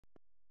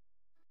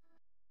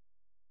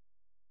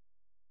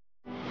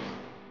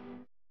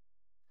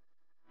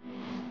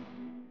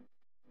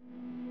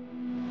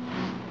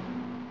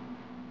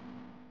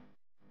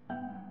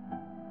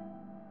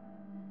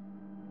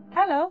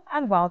Hello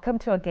and welcome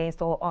to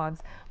Against All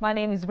Odds. My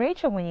name is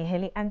Rachel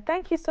Munyiheli and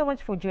thank you so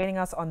much for joining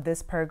us on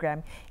this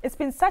program. It's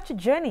been such a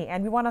journey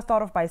and we want to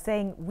start off by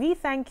saying we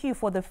thank you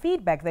for the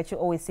feedback that you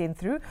always send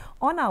through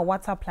on our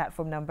WhatsApp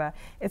platform number.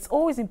 It's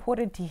always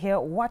important to hear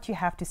what you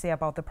have to say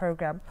about the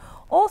program.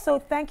 Also,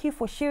 thank you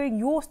for sharing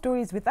your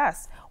stories with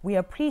us. We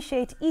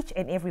appreciate each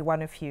and every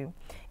one of you.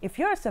 If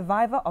you're a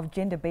survivor of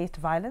gender-based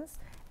violence,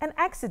 an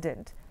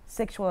accident,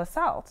 sexual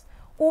assault,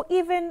 or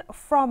even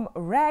from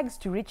rags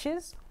to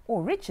riches,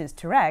 or riches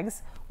to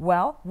rags,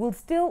 well, we'll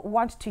still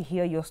want to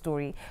hear your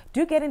story.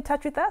 Do get in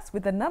touch with us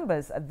with the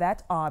numbers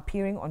that are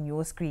appearing on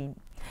your screen.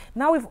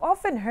 Now, we've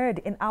often heard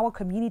in our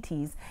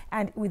communities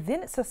and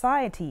within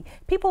society,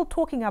 people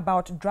talking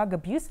about drug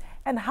abuse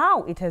and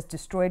how it has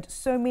destroyed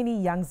so many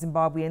young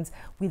Zimbabweans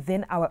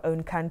within our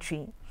own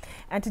country.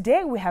 And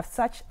today we have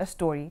such a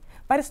story,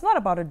 but it's not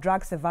about a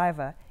drug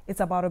survivor.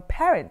 It's about a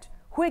parent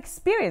who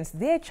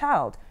experienced their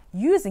child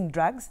using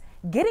drugs,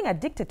 getting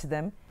addicted to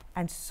them,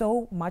 and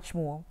so much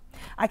more.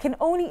 I can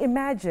only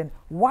imagine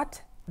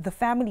what the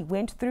family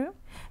went through.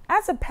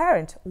 As a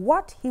parent,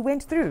 what he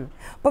went through.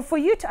 But for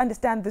you to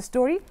understand the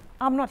story,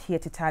 I'm not here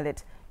to tell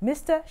it.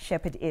 Mr.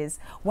 Shepherd is.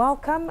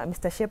 Welcome,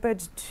 Mr.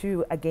 Shepherd,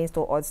 to Against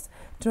All Odds.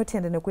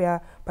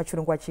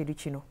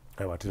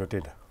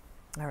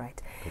 All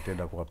right.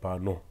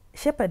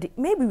 Shepherd,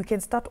 maybe we can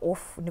start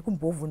off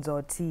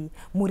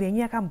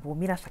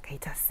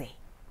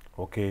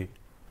Okay.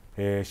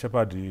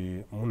 Shepherd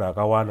muna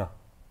akawana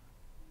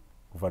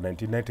kuva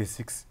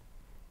 1996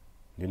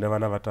 ndine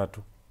vana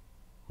vatatu,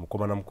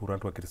 mukomana mukuru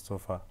anti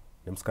Christopher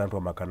nemusikana anti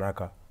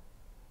Makanaka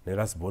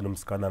nerasborn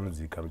musikana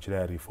anodzika muchira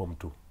ya reform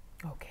 2.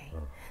 Okay.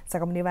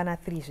 Saka mune vana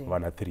 3 je?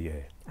 Vana 3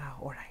 eh.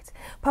 All right.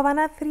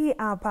 Pavana 3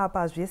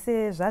 apa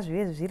zvese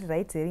zvazvive zviri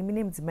right here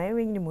mine mudzimai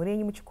wenyu nemhuri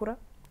yenyu muchikura?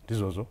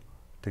 Ndizvozvo.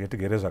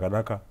 Tigere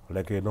zvakanaka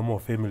like a normal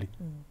family.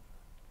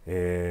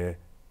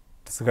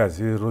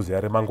 Tisingazivi rozi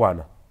yare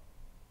mangwana.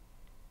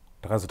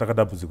 Takazotaka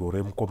dambudziko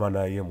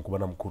remukomana iye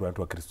mukomana mukuru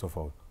anti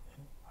Christopher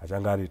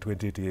achanga ari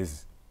 28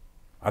 years.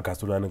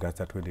 Akasura anenge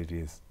asita 28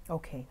 years.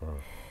 Okay.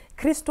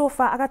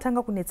 Christopher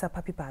akatanga kunetsa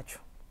papi pacho?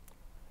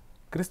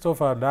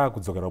 Christopher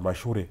ndaakudzokera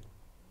kumashure.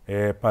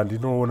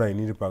 Pandinoona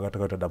inini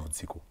pakatakaita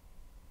dambudziko.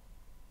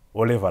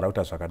 Oliver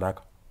akuita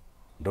zvakanaka.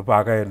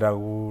 Ndopaakaenda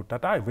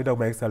kutata imboenda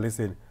kuma extra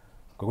lesson.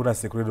 Kwekuna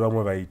sekuru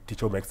vamwe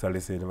vaiticha kuma extra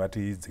lesson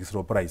vati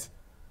dzikisiro price.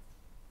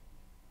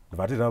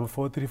 Vati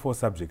 434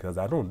 subjects.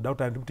 Ano ndoda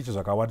kuti ndimutiche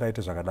zvakawanda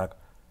aite zvakanaka.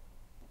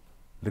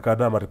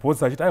 Ndikada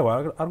mareports achiti aiwa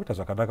ari kuita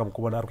zvakanaka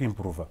mukomana ari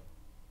kuimprove.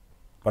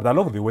 But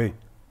along the way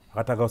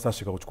akatanga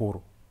kusasvika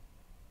kuchikoro.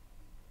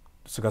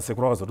 Svika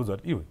sekuru akazotudza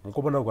kuti iwe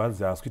mukomana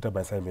wanzi asi kuita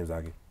my assignments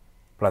ake.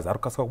 Plus ari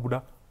kukasika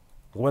kubuda.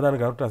 Mukomana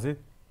anenge ari kuita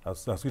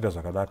asi kuita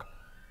zvakanaka.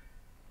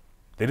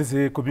 Then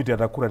se community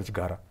andakura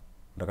ndichigara.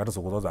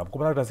 Ndakatozokudza kuti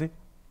mukomana ari kuita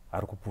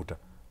ari kuputa.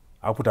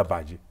 Akuputa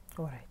bhaji.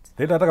 All right.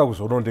 Then ataka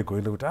kuzoona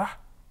ndegoende kuti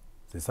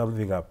there's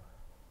something up.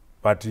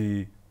 But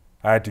I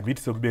had meet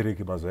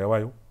semubereki mazuva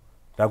iwayo.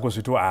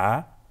 Ndangozviti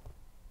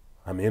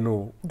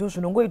ameno ndo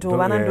zvinongoitwa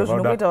vana ndo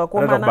zvinoita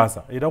vakomana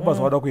basa ida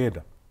kubasa wada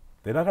kuenda.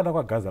 Then akaenda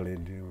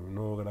kwaGazaland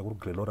kana kuri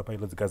Glenora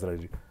painonzi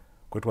Gazaland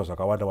kuitwa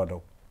zvakawanda wanda.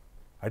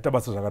 Aita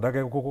basa zvakanaka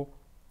ikoko.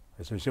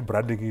 Zveshe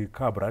branding,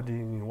 car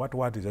branding,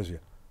 what izvozvo.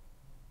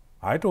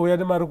 Aitouya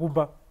nemari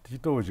kumba,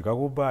 tichitodya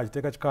kumba,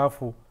 achiteka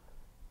chikafu.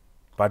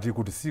 But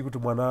kuti si kuti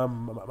mwana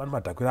mane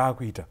madhakwira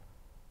akuita.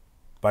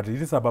 But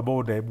ini sababa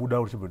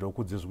ndaibuda uchibvenda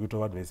kudze zvikuita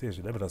vanhu vese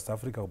izvi ndabva South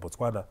Africa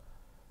kuBotswana.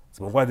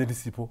 Dzimwe nguva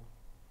ndisipo.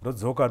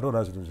 Ndodzoka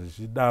ndoona zvinhu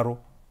zvichidaro.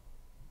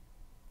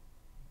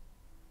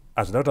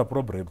 Hazvina kuita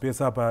problem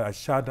pese apa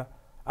achishanda.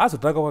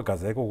 Azotanga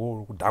kwagaza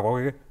ikoko kudhakwa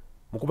kwake.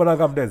 Mukomana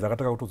anga mudaidza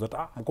akatanga kutodza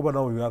kuti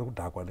mukomana uyu ari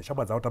kudhakwa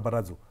neshama dzawo tamba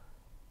nadzo.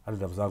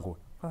 Anoenda musango.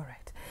 All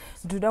right.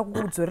 Ndoda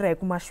kudzorera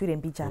kumashure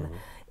mbichana.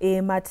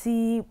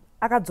 Mati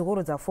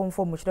akadzokorodza form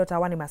 4 muchida kuti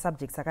awane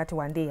masubjects akati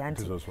one day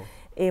handi.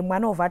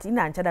 Mwana ovati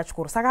ina anchada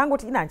chikoro. Saka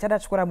angoti ina anchada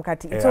chikoro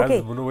mukati. It's okay.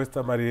 Hanzi muno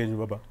waste mari yenyu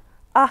baba.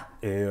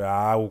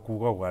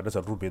 Ukuka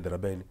ndazvatubhedhera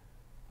baini.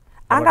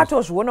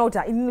 Angatozviona kuti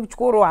ini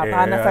chikoro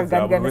hapana saka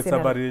ganiganisira.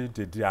 Waste mari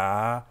tete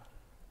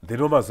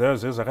ndino mazayo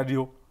zvezvo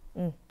zvakadiyo.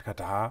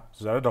 Tikati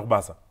zvinoda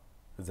kubasa.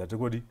 Dzati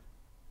kodi.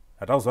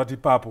 Atazoti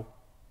papo.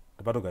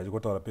 Ndopatoga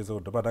chikotaura pese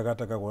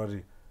ndopataka kuona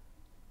kuti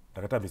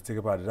ndakaita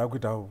mistake padi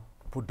ndakuita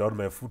put down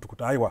my foot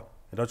kuti aiwa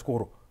enda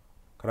chikoro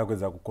kana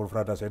kuedza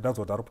kuconfronta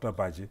zvaindanzoti ari kuta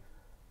paje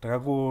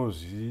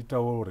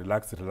takangozviitawo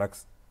relax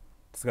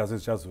tisingazoi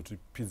zvichazoti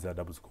pizza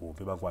dambudziko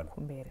hombe mangwana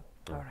kumberi.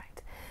 All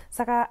right.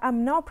 Saka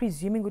I'm now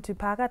presuming kuti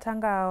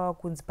paakatanga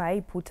kunzi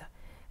paaiputa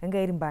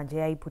anga iri mbanje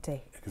yaaiputa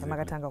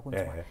pamakatanga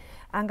kunzwa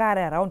anga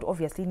ari around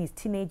obviously in his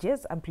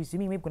teenagers. I'm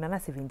presuming maybe kunana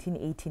 17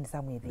 18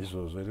 somewhere there.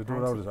 Izvozvo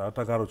ndinoona kuti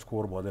atanga ari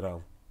chikoro muone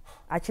rangu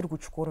achiri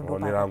kuchikoro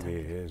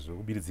ndoparangu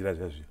zvokubiridzira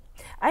zvazvo.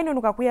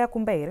 Ainonoka kuya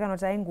kumba here kana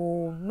kuti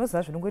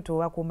aingonoziva zvinongoitawo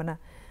vakomana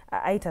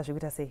aita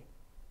zvekuita sei?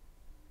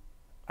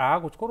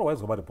 Kuchikoro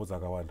waizwa maripotsi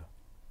akawanda.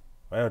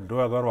 Ndo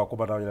vanga vari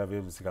vakomana vanyana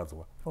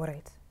vemusikazwa. All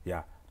right.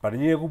 Yeah. But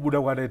nyaya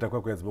yekubuda kwadaita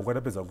kwakwenzi mongwa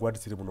ndapedza nguva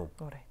tisiri munomu.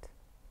 All right.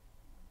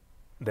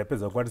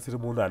 ndaipedza kukwanisiri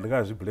munhu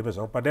handingazvibhleme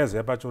zvangu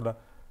pandaiziva pachona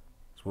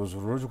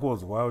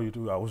zvinochikonzwa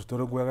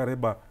hauzvitore nguva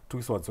yakareba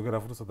tukisi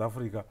wadzokera futi South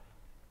Africa,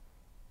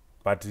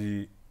 but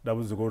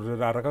dambudziko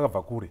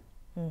rakabva kure.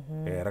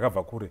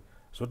 Rakabva kure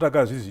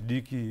zvotanga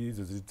zvizvidiki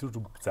idzo dziri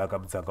mudzanga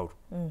utu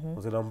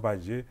usina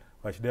mubanje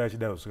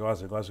vachidai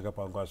vasvika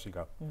pangu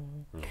asvika.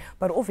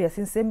 But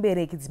obviously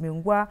sembereki dzimwe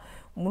nguva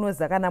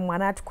munoziva kana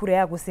mwana ati kurei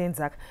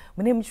akusenzaka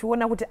mune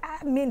muchiona kuti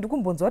me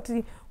ndikumbonzwa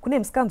kuti kune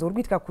musikanzo uri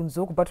kuitika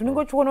kunzoku, but unenge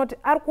uchiona kuti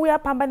ari kuuya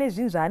pamba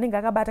nezvinhu zvaanenge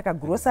akabata,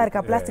 kagrosari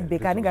kaplastic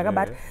bag anenge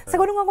akabata,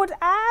 saka unenge wangoti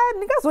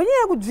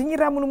ndingazonyanya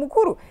kudzvinyirira munhu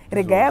mukuru,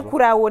 regai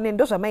akura aone.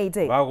 Ndo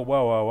zvamaita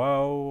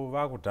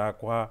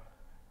vakudhakwa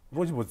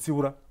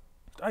unochimbotsiura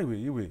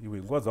iwe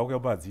nguva dzako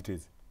kuyamba hadziite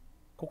idzi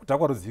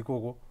kokudhakwa rodzi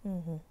ikoko.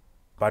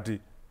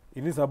 But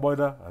ini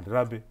sabona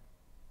handirambe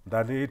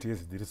ndane 8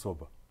 years ndiri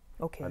sober.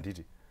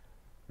 Handiti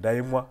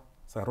ndaimwa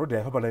saka rodhi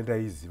yaifamba nai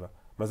ndaiziva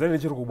mazai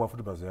nechiri kumwa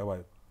futi mazuva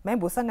yawayo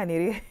maimbosangana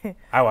here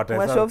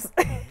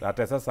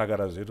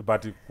hataisasangana zvedu,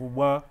 but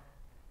kumwa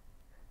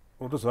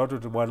unotoziva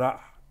kuti mwana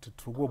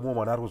tirikungomwa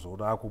mwana ari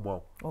kuzoona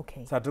akumwawo.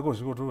 Saka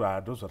tirikuzviko kuti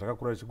ndo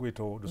zvatakakura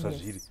tichikuitawo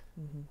ndosazviri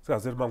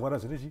sikazoti mangwana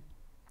zvinechi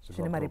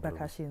zvine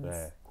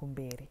marepercussions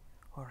kumberi.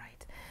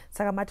 Alright,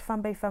 saka mati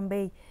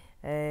fambei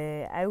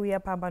aiuya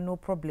pamba no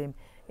problem.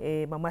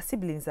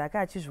 Masiblings ake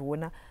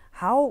achizviona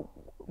how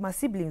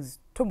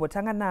masiblings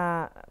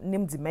tombotanga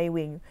nemudzimai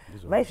wenyu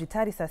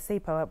vaizvitarisa sei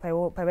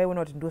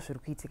pavaiona kuti ndo zviri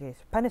kuitika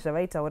izvi? Pane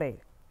zvavaitaura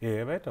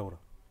here? Vaitaura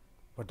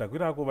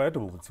matakwira ako,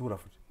 vaitomutsiura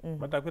futi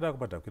matakwira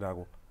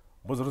ako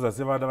mbozotoza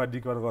sevana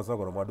vadiki vanenge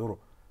vasagara mwadoro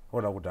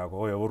ona kuti ako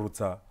oya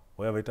vorutsa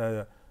oya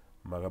vaita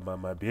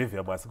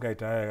mabehavior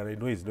masingaita aya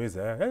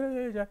noise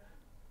aya.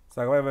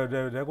 Saka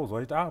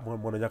vaikuzwa kuti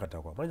mwana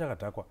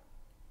nyakatakwa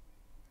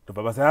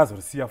ndobva basa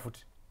yazorisiya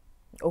futi.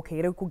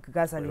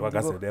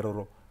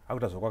 Rekugazaliroro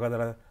akuita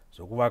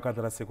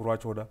zvokuvakandira sekuru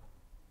vachona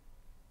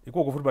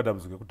ikoko futi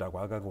madambudziko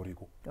ekudhakwa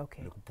akangoriko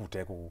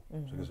nekuputa ikoko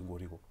zvenge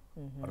zvingoriko.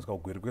 Vasvika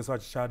kugweri kwese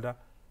vachishanda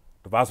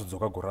ndobva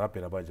azodzoka gore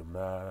rapera manje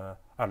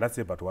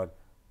that's but 1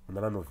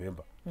 muna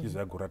November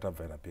chizoya gore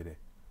ratabva rapera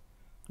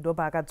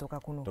ndopa akadzoka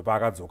kuno, ndopa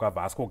akadzoka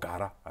abva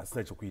asikogara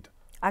asina chekuita,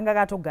 anga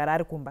akatogara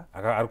ari kumba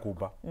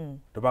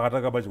ndopa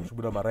akatanga manje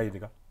kuchibuda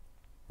maraini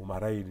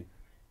mumaraini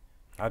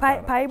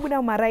paibuda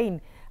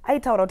mumaraini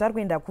aitaura kuti ari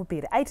kuenda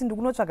kuperi, aiti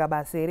ndikunotsvaga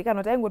basa here kana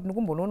kuti aingoti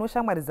ndikumbonoona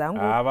shamwari dzangu?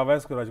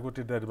 Vaiswera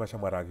vachingotenda ndi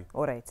mashamwari ake.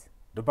 Alright,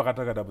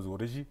 ndopakatanga dambudziko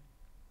rechi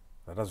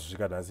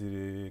ratazosvika nhasi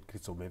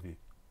reKristo maybe.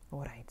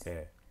 Alright,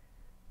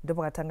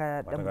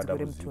 ndopakatanga dambudziko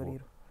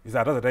remutoriro. Isi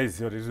hataza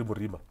taiziva kuti riri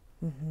murima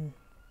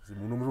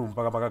muno muri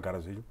mupaka makagara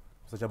zvenyu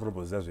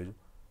musachamunomboziva zvenyu.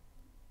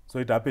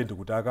 So it happened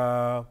kuti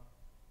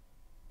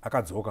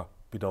akadzoka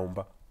kupinda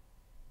mumba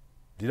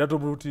ndina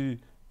tomuri kuti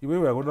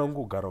iwewe yakona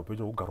kungogara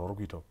upenyu hwekugara uri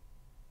kuitawo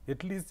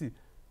at least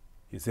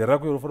zera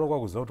rako unofanira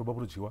kwakuziva kuti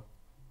mamunodyiwa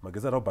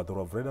magesi ana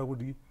kubhadharwa mvura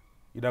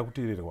ida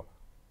kuteererwa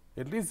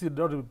at least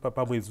ndina kuti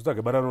pamwedzi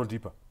utsvage bana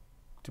rinondipa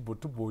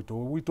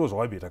uitewo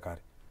zvawaimbeta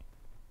kare.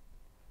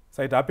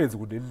 Saka it happens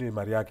kuti ndine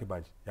mari yake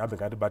manje yambe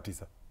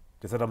ngandibatisa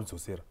ndisati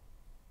ndamudzosera.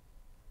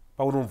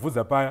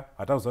 Paunomubvunza paya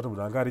hatakuziva kuti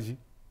munhu anga ari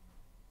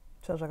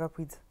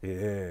zvazvakakwidza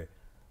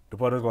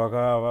ndopaunenge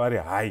vari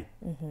hai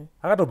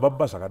akatobva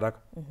mumba zvakanaka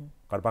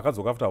kana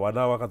pakadzoka after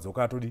 1 hour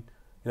akadzoka atodi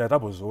ina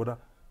tambozviona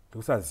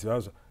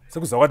ndikusaziva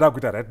sekuziva kwanda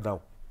kuita right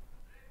now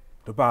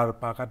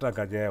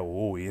ndopakatanga nyaya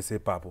yehoho yese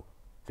ipapo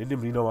ndini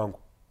murina wangu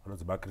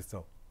anonzi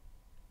maKristawo.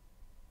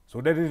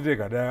 So dai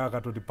ndindirega dai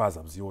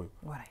akatotipaza musi iwoyo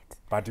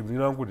but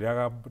murina wangu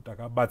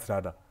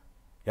ndakabatsirana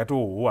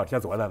yatohoho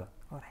hatichadzowanana.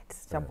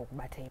 Alright,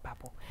 chambokubata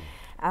ipapo.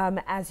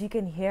 As you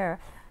can hear,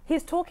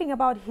 he's talking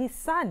about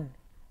his son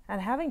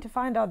and having to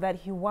find out that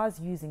he was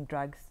using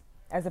drugs.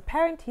 As a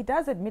parent, he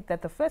does admit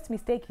that the first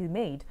mistake he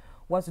made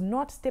was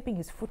not stepping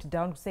his foot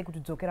down to say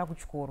kudzokera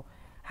kuchikoro.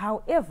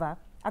 However,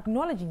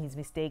 acknowledging his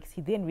mistakes,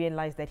 he then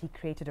realized that he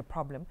created a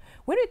problem.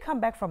 When we come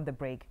back from the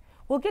break,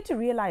 we'll get to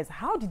realize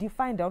how did he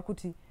find out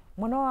kuti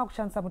mwana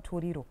wakushandisa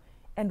mutoriro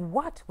and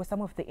what were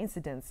some of the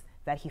incidents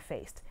that he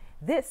faced.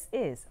 This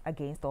is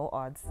Against All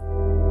Odds.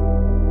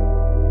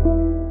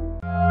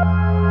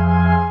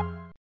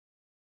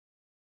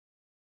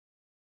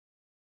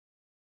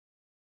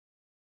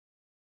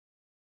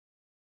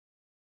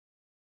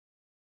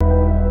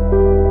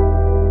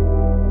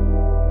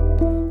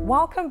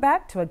 Welcome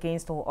back to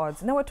Against All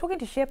Odds. Now we're talking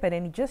to Shepherd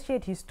and he just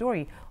shared his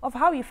story of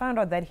how he found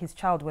out that his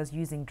child was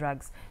using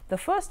drugs. The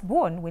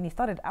firstborn, when he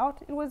started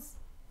out, it was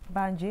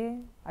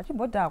banje,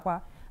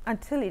 achibodakwa,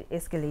 until it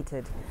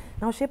escalated.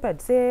 Now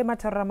Shepherd, say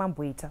matarara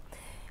mamboita.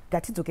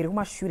 Ngatidzokere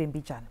kumashure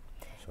mbichana.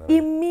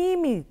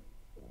 Imimi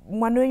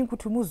mwana wenyu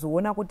kuti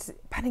muzoona kuti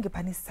panenge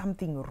pane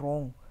something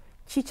wrong.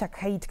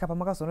 Chichakaitika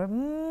pamakazoona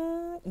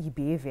iyi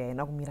behavior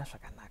haina kumira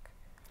zvakanaka.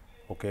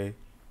 Okay.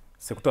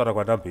 Sekutaura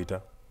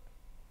kwandamboita.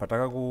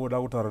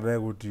 Patakakuda kutaura naye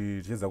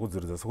kuti tichedza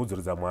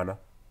kudzoredza mwana.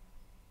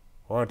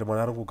 Waona kuti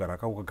mwana ari kugara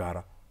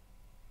akagara.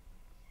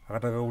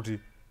 Akatanga kuti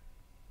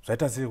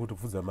zvaita sei kuti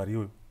bvudza mari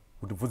iyoyo,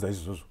 kuti bvudza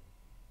izvozvo.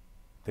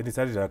 Then he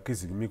started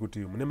accusing me kuti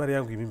mune mari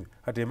yangu imimi.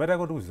 Ati mari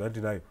yako ndikuziva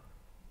ndinayo.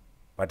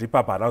 but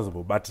ipapa haana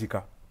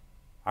kuzombobatika.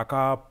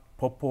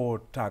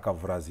 Akapopota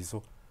akavhura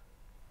ziso.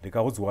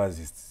 Ndikaudzwa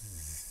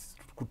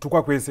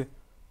kutukwa kwese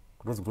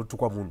kunonzi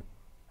kutotukwa munhu.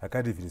 I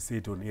can't even say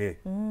it on air.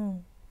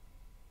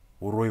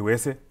 Uroyi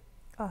hwese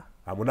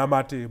hamuna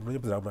mate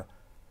munonyepedza.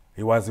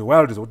 He was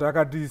wild zvokuti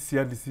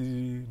akandisiya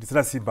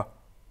ndisina simba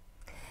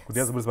kuti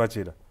azobudisa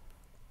pachena.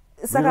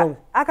 Saka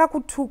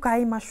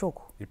akakutukai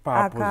mashoko,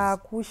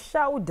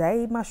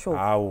 akakushaudhai mashoko.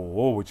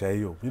 Hoho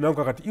chaiyo. Mina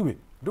wangu akati iwe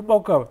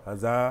ndobauka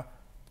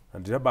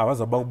handina baba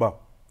havazobangu baba.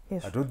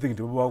 I don't think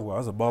ndibaba wangu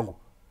havazoba wangu.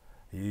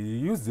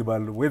 He used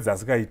the words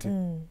asikaiti.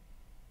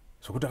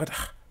 Zvokuti akati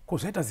ko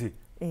zvaita sei?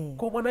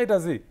 Ko mwana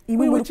aita sei?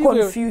 Imi muri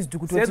confused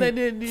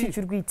kutoti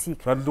chiri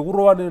kuitika. Vanhu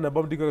ndokurova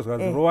nenhamba mudiki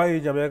zvakanzi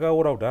rovai nyama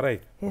yakaora kudhara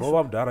iyi.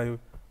 Rova mudhara iwe.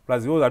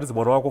 Plus iwo handisi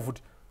mwana wako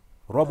futi.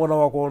 Rova mwana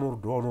wako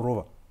wanorudiwa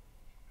unorova.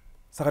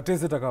 Saka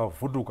tese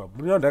takavhunduka.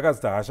 Munhu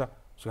ndakazita hasha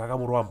svika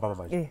akamurova mupama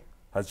manje.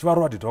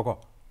 Achivarova nditokwa.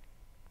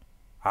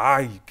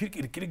 Hai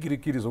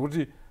kirikiri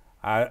zvokuti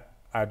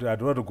I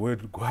don't want to go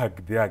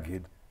there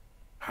again.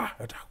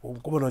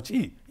 Komana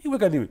chii? Iwe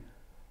kaniwe.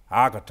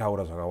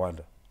 Akataura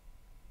zvakawanda.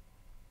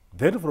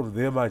 Then from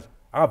there manje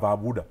akabva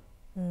abuda.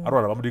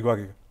 Arwana namudiki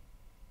wake.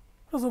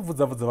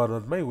 Azobvunza vanhu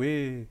kuti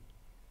maiwe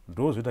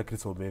ndozvoita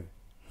Kristo meve.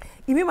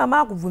 Imi mama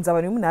akubvunza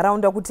vanhu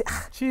vemunharaunda kuti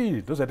chii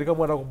ndozvatika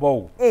mwana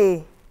kubauku.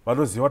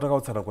 Vanoziva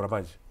watakautsana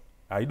manje.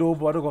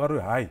 Haidombo vanenge vakati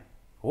hai.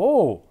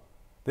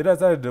 Then I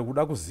started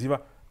kuda kuziva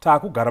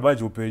taakugara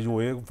manje upenyu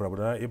hwekubvira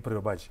muna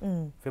April manje.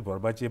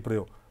 February March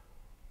April.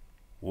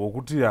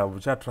 Wokuti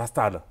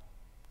hamuchatrustana.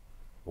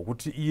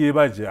 Wokuti iye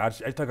manje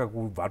achitanga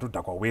kubva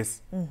atodhakwa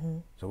wese.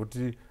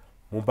 Zvokuti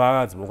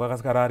mumba dzimongo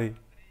akasingarari,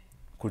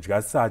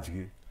 kudya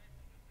sadyi.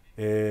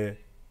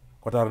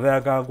 Kutaura naye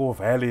anga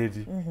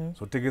angoviolent.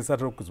 Zotengesa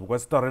tokudzimongo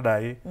asitaure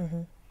naye.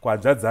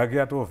 Kwanza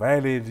dzake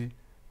atoviolent.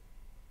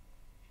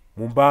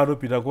 Mumba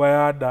anopinda nguva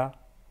yada.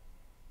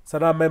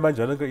 Sana amai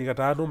manje anenge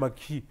ikati ano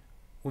makey.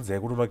 Unzai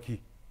kuno makey.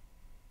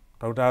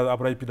 Takuti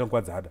apura ipinda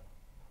nguva dzada.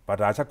 But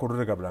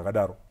hachakonoreka munhu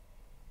akadaro.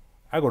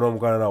 Agona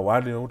mukana na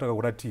 1 unotanga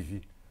kuona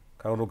TV.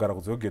 Kana unogara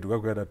kudzogedhi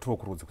kwakaenda 2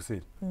 o'clock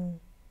kuseni.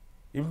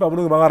 Imba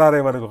munenge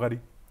makarara vanenge vakadi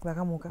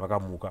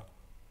vakamuka.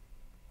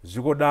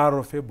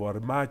 Zvikodaro February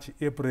March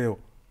April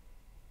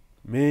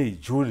May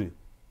June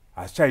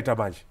hasichaita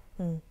manje.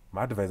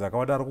 Maadvise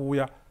akawanda ari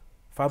kuuya.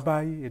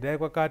 Fambai endai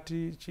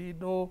kwakati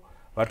chino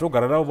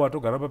vatogara navo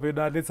vatogara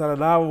papeda netsana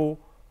navo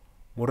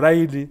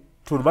muraini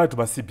tunhu manje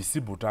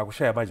tumasibhisibu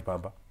taakushaya manje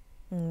pamba.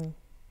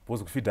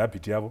 Bozi kufidha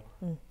habiti yavo.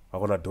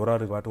 Vakona dhora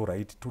vanenge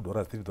vatoraiti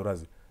 $2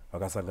 $3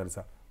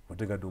 vakasanganisa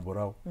votenga dombo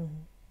ravo.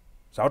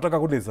 Zvakatanga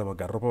kunetsa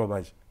magariro pamba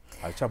manje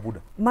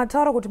hachichabuda.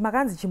 Mataura kuti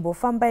makanzi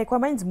chimbofambai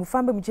kwamanzi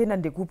mufambe muchienda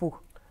ndekupuko.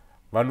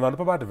 Vanhu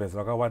vanopa maadvise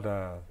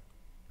vakawanda.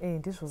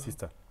 Ndizvo.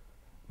 Sister.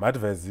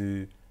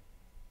 Maadvise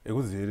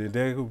ekuzi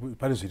endai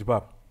pane zviri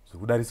papa zviri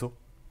kudariso.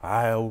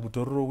 Haya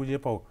mutororo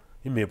kunyepa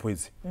imhepo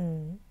idzi.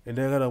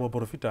 Endai kana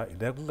maprofita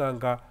endai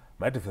kunganga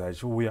maadvise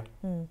achiuya.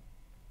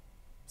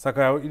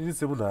 Saka ini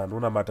semunhu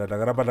anonamata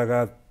ndakaramba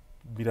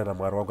ndakamira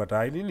naMwari wangu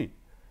kuti inini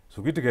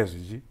zvikuitika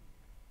izvizvi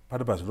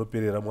pane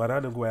pazvinoperera. Mwari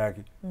ane nguva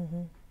yake.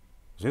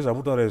 Zvezvi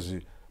zvamutaura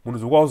izvi munhu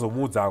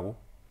zvokwazomuudzako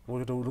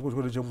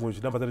nekuchikono chemwoyo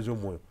chinambatana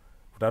chemwoyo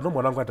kuti ano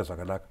mwana wangu aita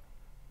zvakanaka.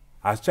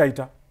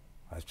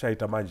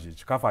 Hasichaita manje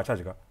chikafu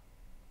achadya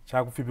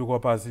chakupfipikwa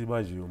pasi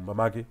manje mumba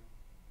make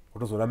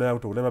kutozonamaya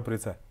kuti una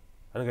mapuretsa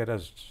anenge aita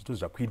zvitu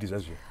zvakwindi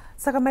zvazvo.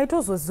 Saka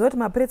maitozoziva kuti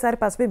mapuretsa ari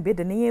pasi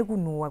pemubhedha nenyaya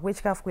yekunhuhwa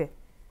kwechikafu kwe.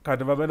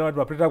 Kandi vamene vati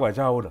mapuretsa angu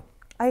achaona.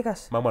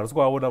 Aikasha. Mamwe hanisi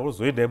kuaona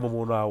unozoenda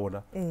imomo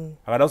unoaona.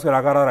 Akada kuswera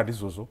akarara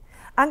ndizvozvo.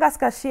 Anga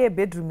asikashare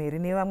bedroom here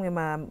nevamwe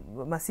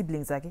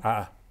masiblings ake.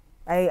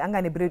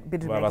 Anga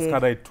nebedroom yake.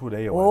 Vasikana 2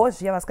 naiye.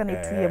 Zviya vasikana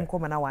 2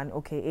 yemukomana 1.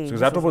 Okay.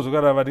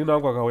 Zvatombozvikana vanina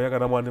vangu akauya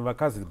kana mwani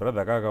vakazini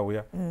brother aka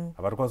akauya.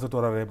 Havari kwanisa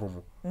kutorara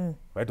imomo.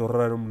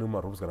 Vaitorara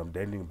nemarooms kana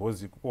mudining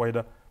bozi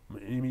kuwaida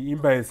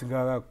imba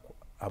isinga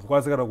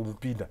hamukwanisi kana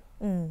kumupinda.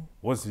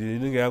 Bozi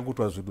inenge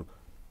yangutwa zvinhu.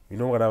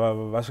 Kana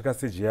vasvika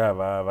stage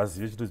yava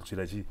vazive chito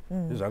china chii.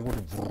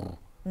 Nezvangoti bvururu.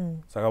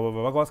 Saka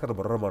vakavasikana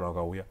barara mwana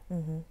wakauya.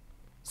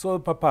 So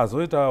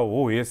pazoita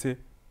hoho yese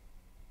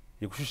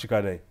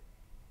yekushushikana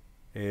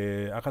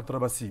akatora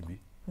masimbi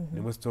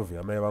nemwesitovhi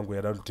yamai vangu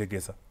yada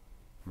kutengesa.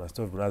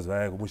 Masitovhi munaziva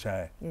aya kumusha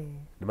aya.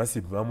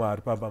 Nemasimbi mamwe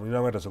ari pamba mune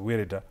vangu aita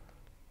zvekuereta.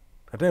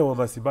 Kataiwa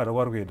masimbi ana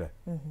kwari kuenda.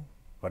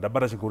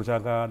 Vandabata chingoro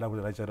changa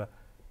nakuti nachana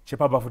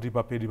chepamba futi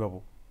papedi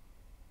ipapo.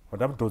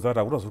 Vandamutodza kuti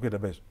hakuna zviri kuenda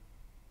maizvo.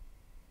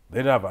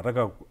 Then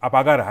apa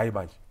akari hai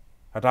manje.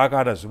 Hata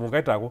akada zvimwe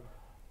ungaitako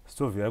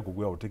stovhi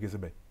yaiguku yautengese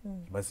bai.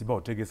 Masimbi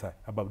autengesa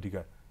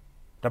abamudika.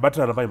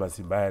 Tabatirana mai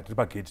masimbi aya tiri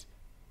pageti.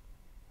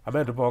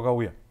 Amai ndopa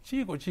wakauya.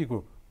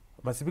 Chiko.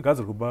 Masimbi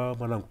gadziri kuba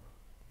mwanangu.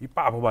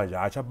 Ipapo manje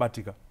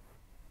haachabatika.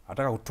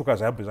 Ataka kutuka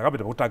zvakapita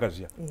pakutanga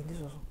zviya.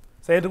 Ndizvozvo.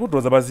 Saka ndi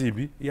kudhodza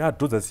masimbi,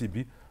 adhodza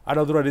simbi,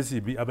 anaudhura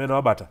nesimbi, amai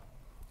navabata.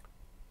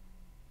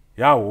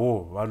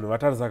 Yaho, vanhu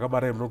vatarisa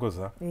kamara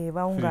munokoza.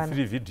 Vaungana.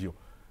 Free video.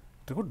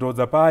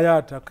 Tikudhodza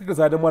paya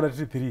takikisa nemwana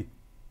tiri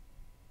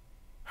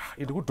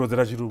 3.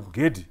 Ndikudhodzera chiro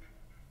gedhi.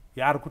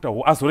 Yari kuita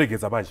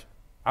azoregedza manje.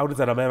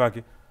 akuditsana mai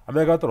vake.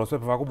 Amai vake vatorwa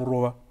swepa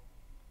vakumurova.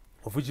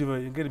 Ofuchi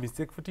ingeri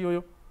mistake futi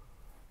yoyo.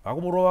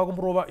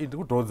 Vakumurova indi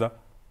kudhodza.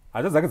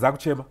 Hacha dzake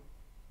dzakuchema.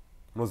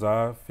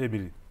 Unoza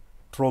family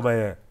trauma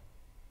yaya.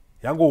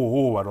 Yango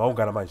ho vanhu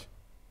vaungana manje.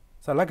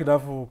 Saka lucky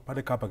enough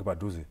pane car park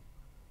padhuze.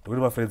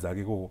 Ndikuti mafriends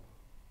ake ikoko.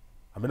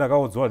 Amene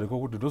akaodzwa ndiko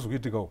kuti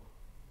ndozokuitikawo.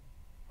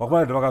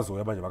 Vakomana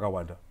ndovakazouya manje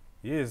vakawanda.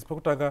 Yes,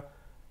 pakutanga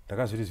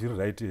ndakazviri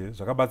right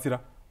zvakabatsira.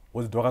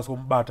 Wozi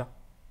ndovakasomubata.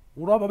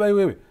 Unowa baba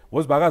iwewe.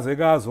 Wozi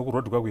pakazeka azo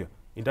kurodhi kwakuya.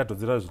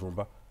 Indadhodzera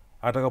zvirumba.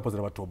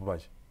 Akatakapodzera matombo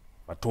manje.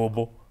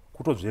 Matombo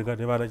kutozvenga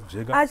nevana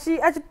chizvenga.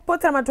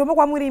 Achipotsera matombo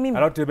kwamuri imimi.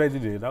 Anotema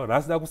inini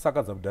nhasi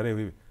kusakadza mudhara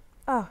iwewe.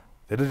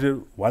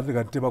 Then one thing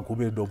atema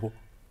gome ndombo.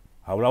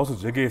 Hauna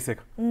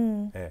usozvengeseka.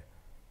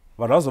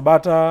 Vanhu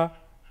vazobata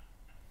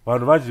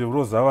vanhu vanje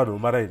unoziva vanhu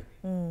mumaraini.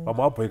 Vamwe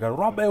vabhoika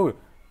rwaba iwe.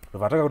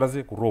 Vataka kuda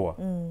sei kurohwa.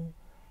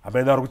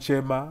 Amene ari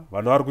kuchema,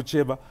 vanhu vari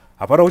kuchema,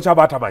 hapana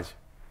uchabata manje.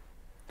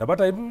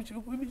 Ndabata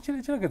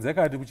chirengedza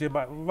yakadi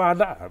kuchema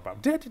vana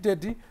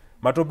teti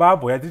matombo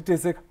ambo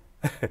yatiteseka.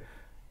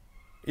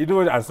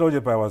 Asina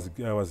unyepa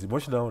I was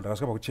emotional,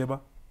 ndakasvika pakuchema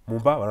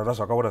mumba vanhu vana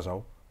zvakaona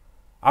zvavo.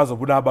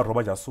 Azobuda abatwa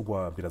manje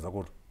asungwa mbira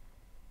dzakono.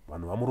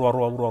 Vanhu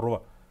vamurova.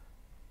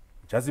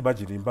 Just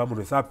imagine imba munhu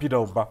wese apinda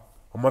mumba.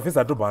 Mumafesi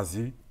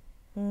atobhazivi.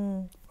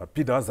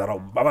 Vapinda vazara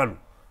mumba vanhu.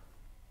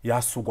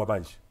 Yasungwa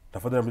manje.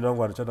 Ndafanira mina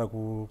wangu anochanda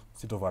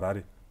kuCity of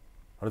Harare.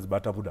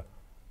 Vanodzibata buda.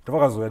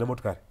 Ndovakazouya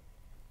nemotokari.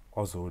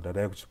 Kwazoenda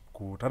naye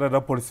kutanda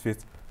napolice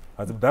first.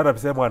 Asi mudhara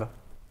rapisai mwana.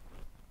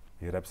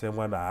 Rapisai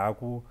mwana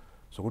haaku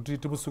zvokuti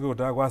timusunge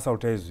kuti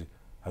akuassaulta izvi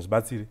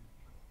hazvibatsiri.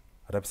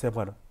 Rapisai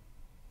mwana.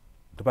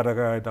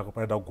 Ndopandakaenda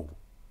kugomo.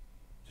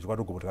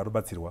 Zvichikwato gomo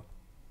takanobatsirwa.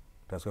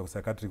 Tasvika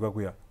kusakatiri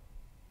kwakuya.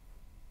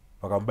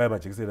 Vakamubaya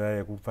majekiseni aya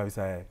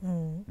ekupfavisa aya.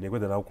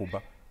 Nekuenda nawo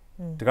kumba.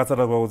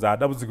 Tikatsana kwaudza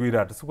dambudziko iri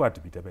hatisi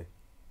kuadhibita pai.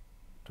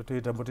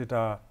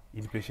 Totoita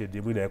inpatient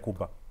yemwe naye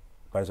kumba.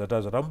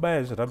 Zvatamubaya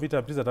izvi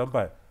zvatamboita mutisa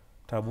tamubaya.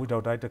 Tamuita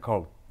kuti aite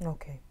calm.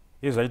 Okay.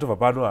 Izvi zvachitobva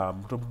pano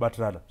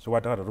hamutomubatirana.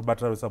 Zvokuti takada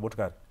tomubatirana vesa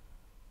motikari.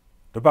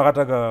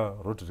 Ndopakatanga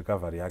road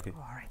recovery yake.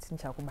 All right,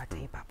 nichakubata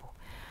ipapo.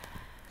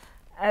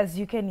 As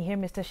you can hear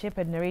Mr.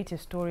 Shepherd narrate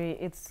his story,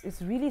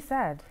 it's really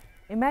sad.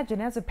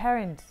 Imagine as a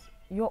parent,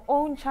 your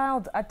own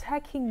child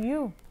attacking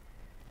you.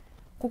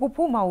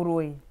 Kukupuma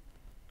uroi.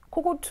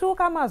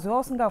 Kukutuka mazuva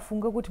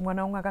usingafunge kuti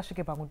mwana wangu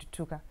akasvike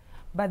pakundituka.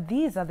 But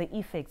these are the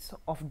effects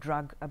of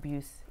drug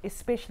abuse,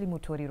 especially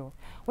Mutoriro.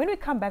 When we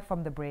come back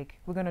from the break,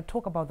 we're going to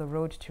talk about the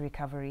road to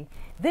recovery.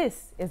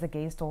 This is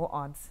Against All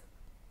Odds.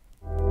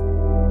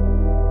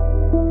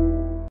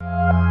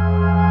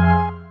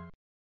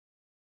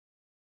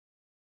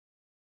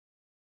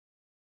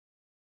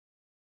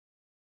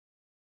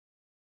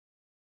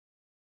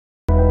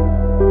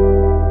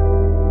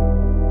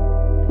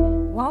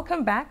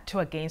 Welcome back to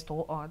Against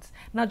All Odds.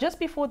 Now, just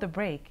before the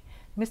break,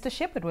 Mr.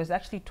 Shepherd was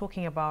actually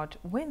talking about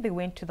when they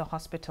went to the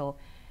hospital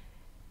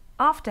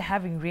after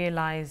having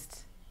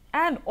realized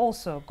and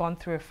also gone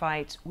through a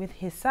fight with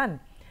his son.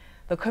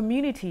 The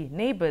community,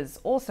 neighbors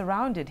all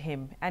surrounded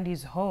him and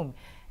his home,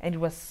 and it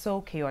was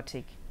so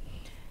chaotic.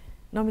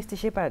 Now, Mr.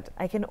 Shepherd,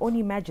 I can only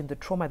imagine the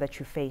trauma that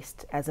you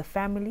faced as a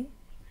family,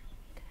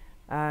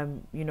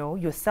 you know,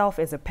 yourself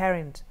as a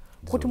parent.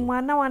 Kuti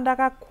mwana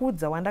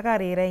wandakakudza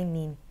wandakarera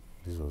inini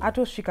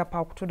atosvika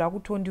pakutoda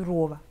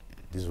kutondirova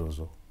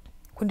ndizvozvo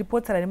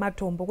kundipotsera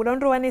nematombo kuda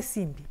kundorova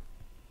nesimbi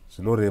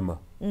zvinorema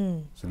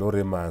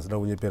hazina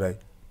kunyeperai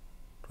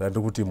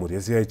toda kuti mhuri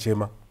yese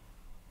yaichema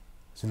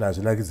zvinhu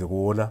hazvinakidze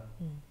kuona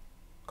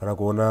kana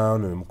kuona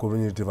vanhu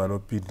vemucommunity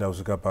vanopinda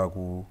kusvika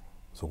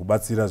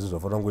pakuzokubatsira zvinhu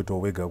zvafanira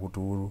kungoitawo wega kuti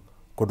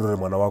ukotorere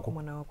mwana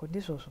wako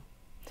ndizvozvo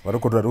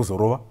vanokotora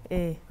nekuzorova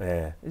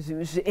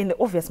and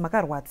obvious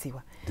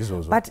makarwadziwa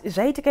but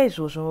zvaitika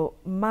izvozvo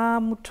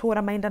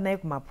mamutora maenda naye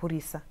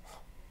kumapurisa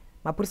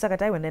mapurisa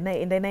akati aiwa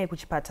endai naye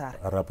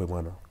kuchipatara arapwe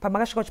mwana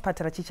pamakasvika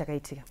kuchipatara chii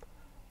chakaitika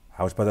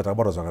kuchipatara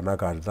takabatwa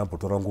zvakanaka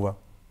handinambotora nguva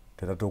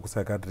tenda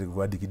tokusakatiri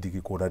nguva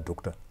diki kuona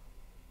dhokta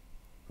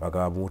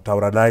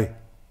vakamutaura naye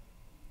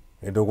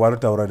ende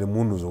kwanotaura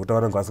nemunhu zvokuti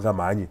vanenge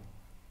vasingamhanyi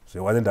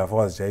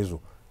zve1.5 chaizvo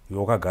iwe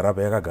wakagara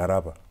apa yakagara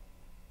apa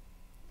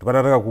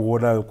ndopanataka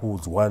kuona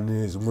kuudzwa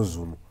nezvimwe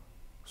zvinhu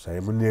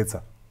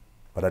zvaimunetsa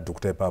pana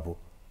dhokta ipapo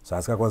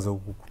zvaasingakwanisa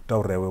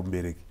kutaurira iwe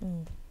mubereki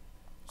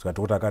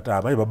zvikatokuti akati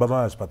mai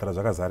baba zvipatara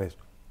zvakazara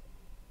izvo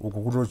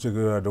uku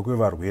kunochekera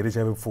ndokwevarwere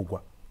chaive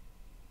pfungwa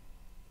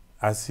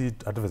asi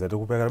hatoveza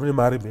tikupai kana mune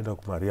mari muenda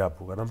kumari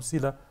apo kana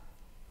musina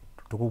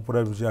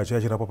tokupura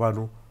achirapwa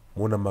pano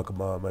muona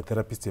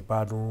matherapist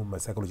epano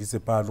mapsychologist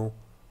epano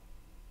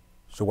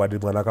chokwadi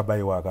mwana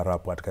akabayiwa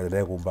akarapwa tikaenda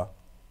naye kumba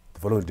the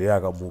following day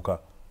akamuka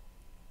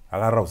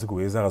akarara usiku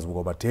hwese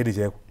akazomuka kuma10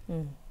 chaiko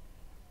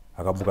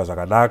akamuka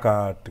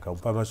zvakanaka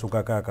tikamupa mashonga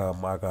ake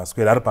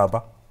akaswera ari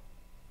pamba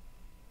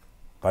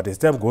but as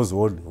time goes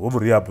on home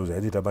rehab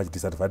zvainoita much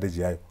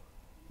disadvantage yayo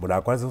munhu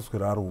akwanisa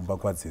kuswera ari mumba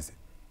nguva dzese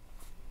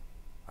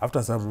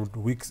after some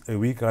weeks a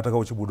week akatanga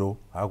uchibudawo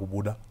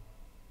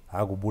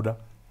haakubuda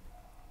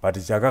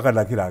but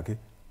chakakanakira ake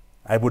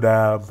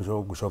aibuda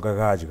mushonga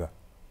kaadya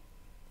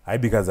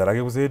aibika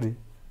zarake kuseni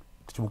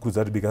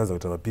tichimukudza kuti bika sadza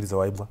kuita mapirisi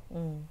awaimwa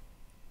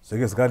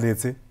zvenge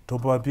zvikanetse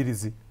tombo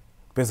mapirisi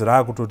pese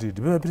raakutoti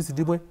ndipe mapirisi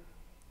ndimwe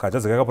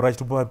kachadzaka kapora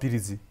achitombo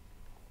mapirisi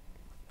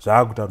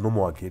zvaakuita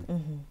normal again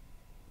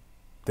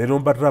then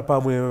omubatira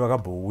pamwe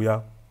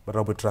vakambouya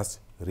batira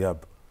trust rehab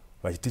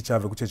vachiticha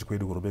vekuchechi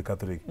kwedu kuRoman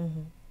Catholic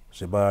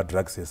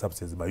zvemadrugs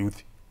esubstance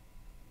mayouth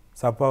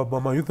saka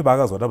mamayouth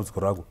vaakazwa dambudziko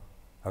rangu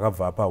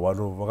akabva apa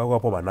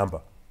vakavapo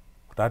manhamba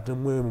kuti ati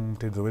mumwe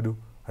mutendero wedu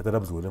ata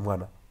dambudziko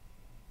nemwana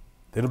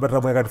then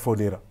omubatira mwe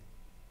akatifonera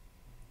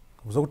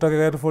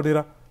kuzokutanga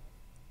akatifonera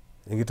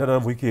inge tana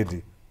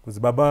weekend kuzi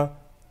baba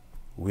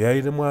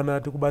uyai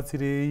nemwana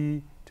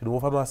tikubatsirei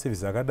tinofa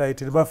maservice akadai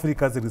tine mafree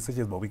counseling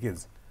sessions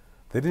maweekends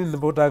then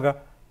ndimbotanga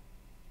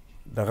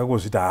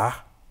ndakangozvita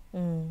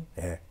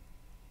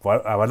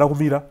havana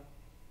kumira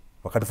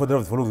vakatifonera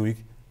the following week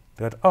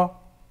ndikati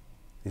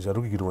izvi ari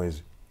kuikinwa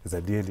izvi iza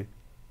ndiende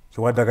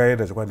chokwadi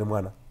ndakaenda chokwadi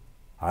nemwana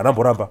haana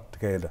mboramba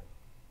tikaenda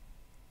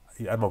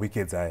ari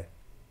maweekends aya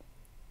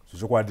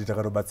zvechokwadi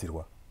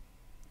takanobatsirwa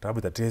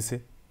takamboita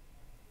tese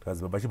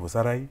tikazi baba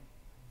chimbosarai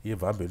iye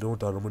bva hambe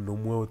notaura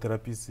nomumwe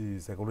wetherapist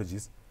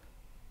psychologist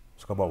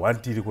zvikaba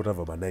 1 tiri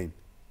kutabva ma9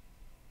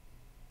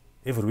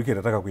 every weekend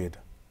ataka kuenda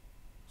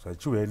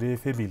zvachiuya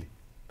nefamily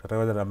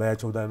tatakaenda namai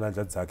acho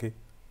nanhanzvadzi dzake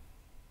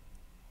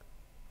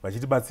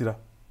vachitibatsira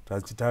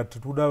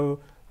tikuda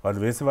vanhu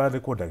vese vane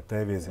contact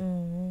naye vese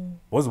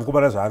bhozi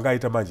mukomana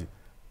zvaangaita manje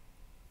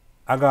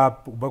anga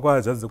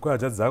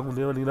kuhanzvadzi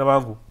dzangu nina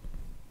vangu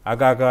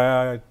anga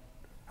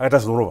akaita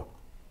zvinorova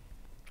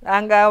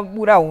anga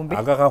bura hombe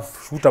anga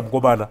akashuta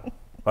mukomana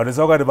vanhu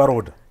vese vakane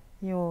varoda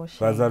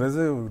vanhu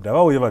vese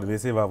ndavauye vanhu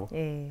vese ivavo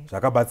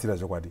zvakabatsira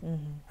zvokwadi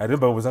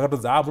airemba musi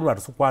akatodzi munhu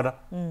hatisi kukwana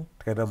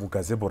tikaenda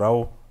mugazebo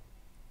ravo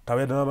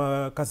tavaenda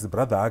namakazi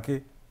brother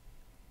ake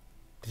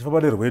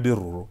tichifamba nerwendo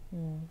irworo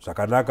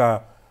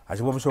zvakanaka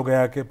achimwa mishonga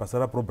yake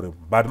pasina problem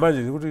but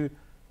manje nekuti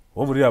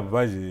homurehab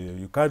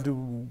manje you can't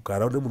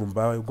gara nemunhu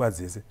mumba nguva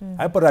dzese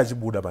aipota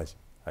achibuda manje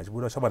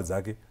achibuda shamwari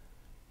dzake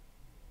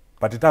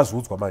but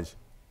tazudzwa manje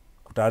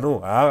kuti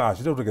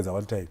hazvita kutogedza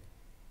one time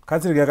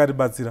counseling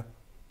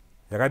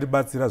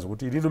yakatibatsira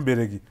zvokuti inini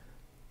mubereki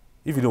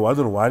even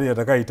 1-on-1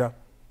 yatakaita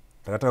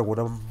ndakataka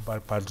kuona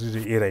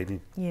pandiri era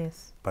inini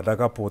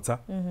pandakapotsa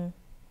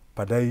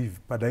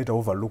padaita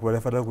overlook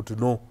padaifanira kuti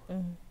no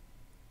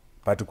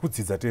but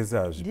kudzidza tese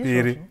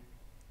hazviperi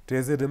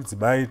tese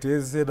nemudzimai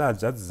tese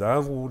nehanzvadzi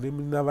dzangu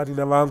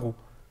nevanina vangu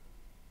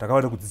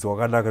takava nekudzidza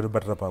kwakanaka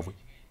nobatira pamwe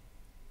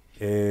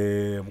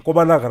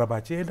mukomana akaramba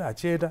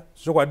achienda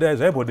zvokwadi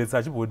zvaimbonetsa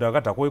achimboenda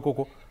akadhako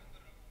ikoko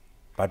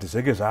but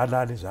zvenge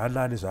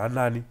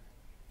zvaanani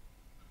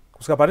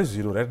kusvika pane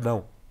zvino right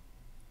now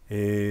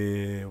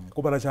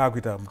mukomana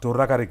chaakuita mutoro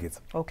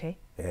rakaregedza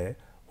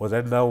because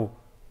right now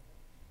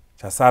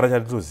chasara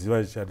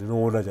chandinoziva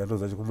chandinoona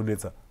chandinoziva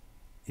chikumunetsa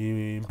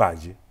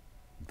imbanje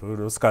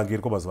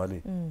ndosikangeri kwamazuva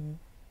anei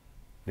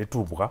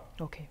netumbwa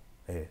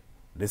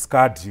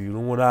nesikadhi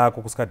unoona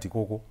ako kusikadhi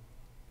ikoko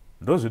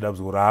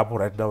ndozvedambudziko raapo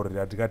right now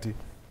ratikati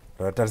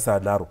ratarisana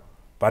naro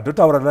but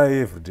ndotaura naye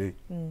everyday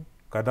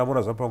kana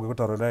ndamona zvapangu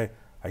kutaura naye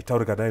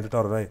achitaurika naye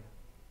ndotaura naye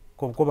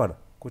mukomana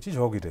chii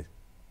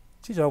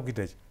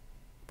chavakuita ichi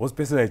bhosi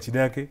pesina ichini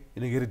yake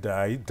inenge iri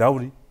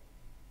down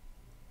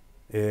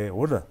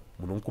ona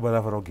munhu mukomana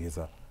afanira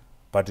kugeza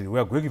but we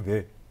are going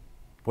there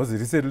bhosi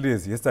recently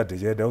yesterday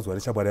chaendaudzwa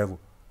neshamwari yangu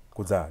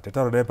kunzi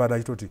tataura naye pana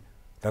achitoti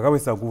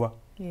ndakawesa nguva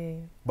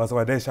basa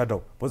kwandaishanda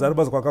bhosi ari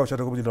basa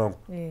kwakaushanda kwemunyina wangu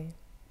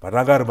but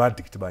anga ari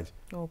maaddict manje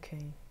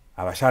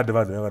havashandi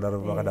vanhu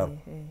vakadaro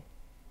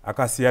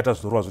akasiyata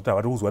zvinorwa zvoti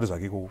havadi kuzwa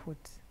nezvake ikoko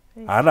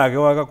haana ake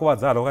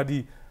wakakuvadzana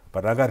wakadii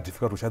but anga ari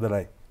difficult kushanda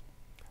naye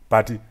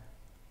but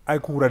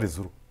aikungura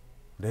nezuro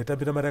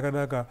ndaitambira mari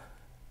yakanaka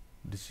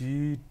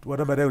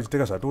ndichiwana mari yangu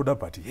ichitenga zvatoda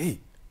but hey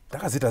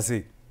ndakazita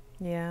sei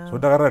so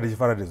ndakarara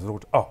ndichifara nezuro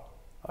kuti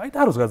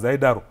aidaro zvikadzi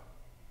aidaro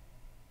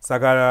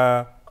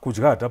saka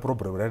kudya hata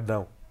problem right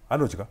now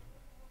anodya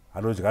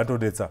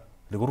anodetsa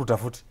nekuruta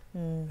futi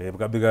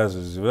mukabika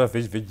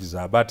zvivavheji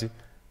zvaabati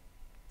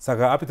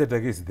saka appetite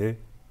yake is there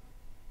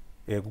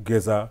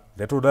kugeza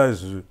ndatoda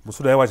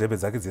musuna yaiwacha hembe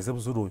dzake dzese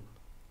musuna uyu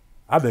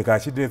abeka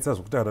achinetsa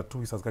zvokuti kana 2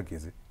 weeks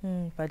asikageze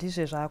but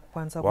izve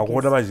zvakukwanisa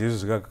wakuona manje izvi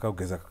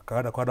zvikageza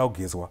kana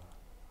kugezwa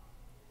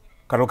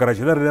kana kugara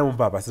jena rina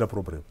mumba pasina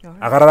problem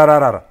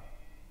akarararara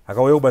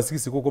akauya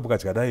kubasikisi ikoko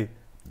mukadya naye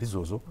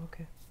ndizvozvo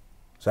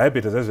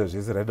zvaibheta zvaizvo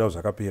zvese right now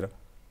zvakapera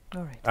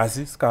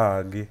asi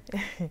sikange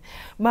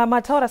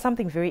mataura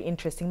something very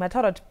interesting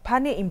mataura kuti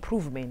pane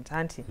improvement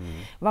hanti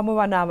vamwe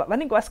vanhu ava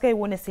vanenge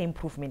vasikaione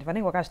seimprovement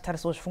vanenge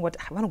vakazvitarisa zvifunga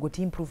kuti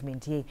vanongoti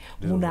improvement yei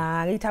munhu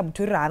aita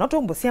mutorero haana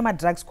kutombosiya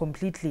madrugs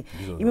completely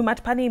imi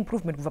mati pane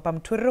improvement kubva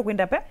pamutorero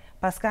kuenda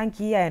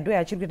paskanki iyaya ndo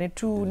yaachiri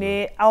kuita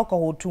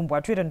nealcohol tumbwa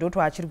atoita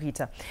ndoto aachiri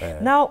kuita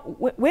now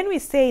when we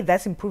say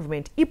that's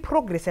improvement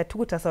iprogress yatiri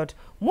kutarisa kuti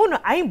munhu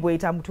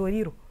aimboita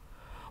mutoriro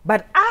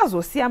but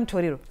azosiya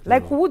mutoriro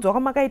like kuudzwa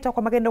kwamakaita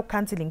kwamakaenda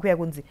kucounseling kuya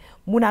kunzi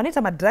munhu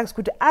anoita madrugs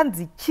kuti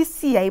anzi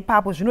chisiya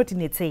ipapo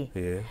zvinotinetsei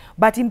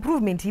but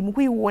improvement iyi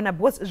mukuiona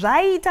because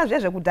zvaiita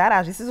zvezvekudhara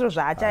hazvisizvo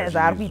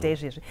zvaari kuita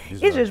izvezvi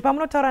izvezvi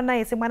pamunotaura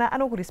naye semwana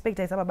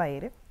anokurespectai sababa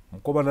here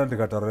mukomana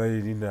ndikataura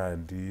inini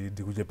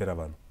handidi kuchepera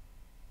vanhu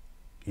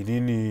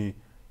inini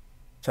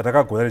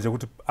chandakagona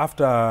ndechekuti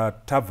after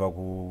tabva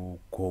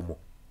kugomo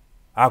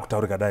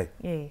akutaurika dai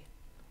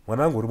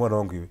mwana wangu uri mwana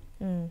wangu iwe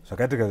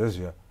zvakaitika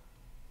zvezviya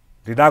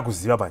ndida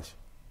kuziva manje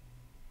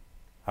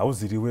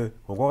hauziriwe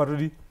wanga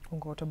wakatodi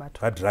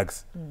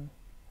vadrugs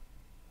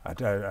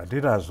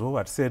handinazvo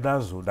hatisei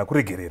nazvo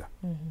ndakuregerera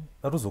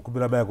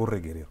ndatozokumbira mai yako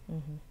ruregerero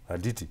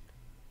handiti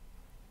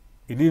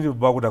inini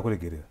baba kuda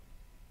kuregerera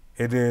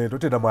ende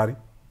ndotenda mwari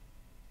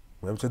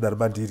mweya mutsvenda ari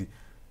mandiri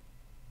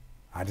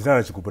handina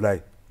nachigumbu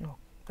naye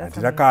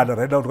handina kana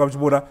raida kuti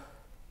kamuchimuona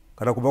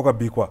kana kumba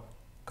kwabikwa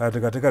kana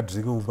ndikatenga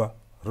dringi mumba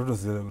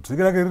rotoziva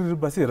dringi rake riri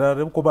basi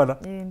remukomana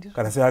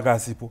kana sei anga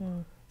asipo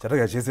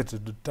chatanga chese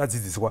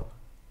tadzidziswa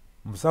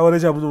musaone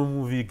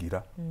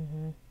chamunomuvigira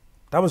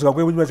tamusvika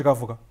kwe munyima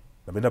chikafuka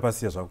ndamenda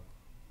pasiya zvangu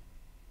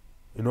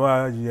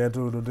inova nyaya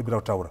ndondimira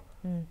kutaura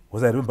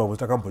osairememba kuti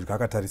takambodya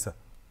akatarisa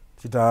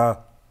chita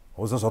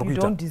hauza zvari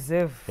kuita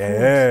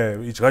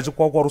idya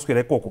chikwakwa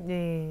ruswera ikoko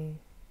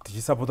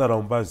tichisapotana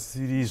mumba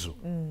zvisiri izvo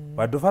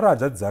but ndofanira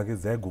hanzvadzi dzake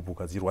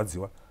dzaigubuka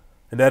dzichirwadziwa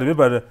and I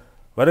remember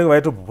vanenge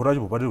vaitobhupura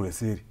chibhupa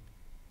ndirweseri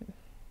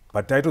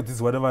but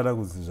taitodzidziswa nevana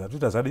kunzi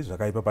zvatoita zvadi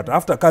zvakaipa but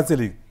after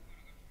counseling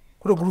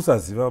kune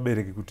kurusaziva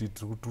vabereki kuti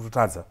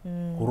tirikutadza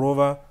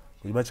kurova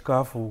kunyima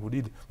chikafu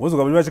kudini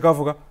wozoka munyima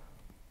chikafu ka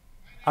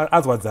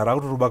anzwa nzara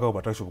akutorubaka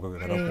kubatakishobuka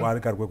kana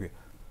kuari kari kwekwe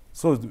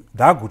so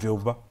ndagute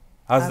mumba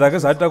asi ndake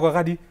zvati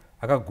kwakadi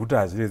akaguta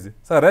hazvireze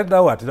saka right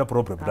now hatina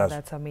problem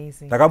nazvo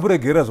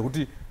ndakamboregerera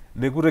zvokuti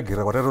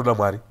nekuregerera kwataitoda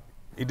mwari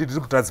ini ndiri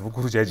mutadzi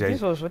mukuru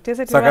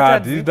chaisaka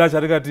handini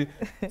ndacharingati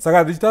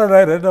saka ndichitaura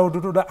naye right now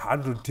ndotoda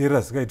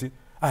handinoteerera zvingaiti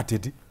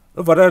tedi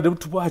nobva taenda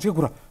nemutupo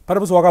achekura pane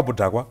musi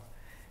wakambodhakwa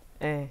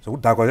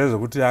zvokudhakwa chaizvo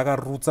zvokuti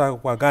akarutsa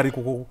kwanga ari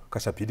ikoko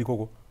kashapini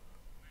ikoko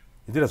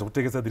indira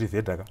zvokutengesa ndiri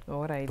vhedhaka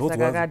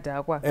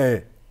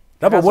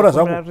ndambomona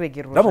zvangu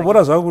kuti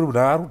munhu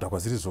ari kudhakwa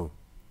zviri zvo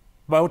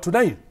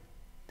tonight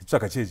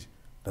nditsvaka chechi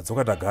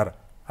ndadzoka ndagara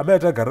amai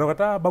atagarira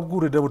vakati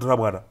mamukuru ende mutora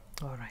mwana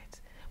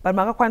but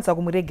makakwanisa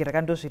kumuregera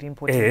kando zviri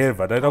important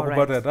vadaenda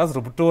kubata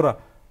ndazomutora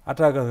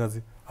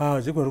atakazi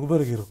chekwa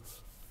rikuberekero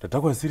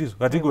ndadhakwa zvirizvo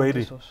kati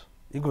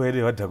ingova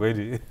ine vadhakwa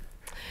ine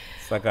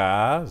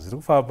saka zviri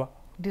kufamba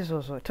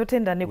ndizvozvo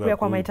totenda nekuuya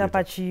kwamaita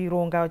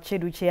pachironga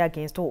chedu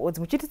cheagainst all odds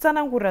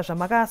muchititsanangurira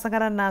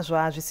zvamakasangana nazvo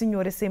hazvisi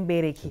nyore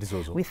sembereki.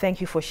 We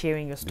thank you for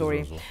sharing your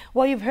story.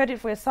 Well, you've heard it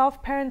for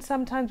yourself. Parents,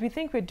 sometimes we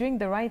think we're doing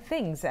the right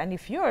things, and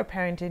if you're a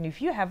parent and if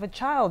you have a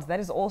child that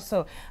is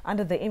also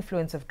under the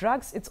influence of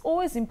drugs, it's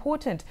always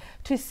important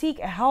to seek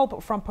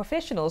help from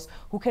professionals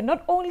who can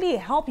not only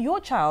help your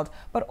child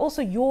but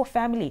also your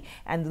family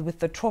and with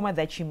the trauma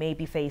that you may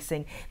be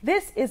facing.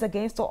 This is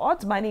Against All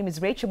Odds. My name is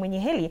Rachel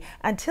Munyeheli.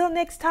 Until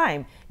next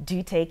time,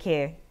 do take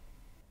care.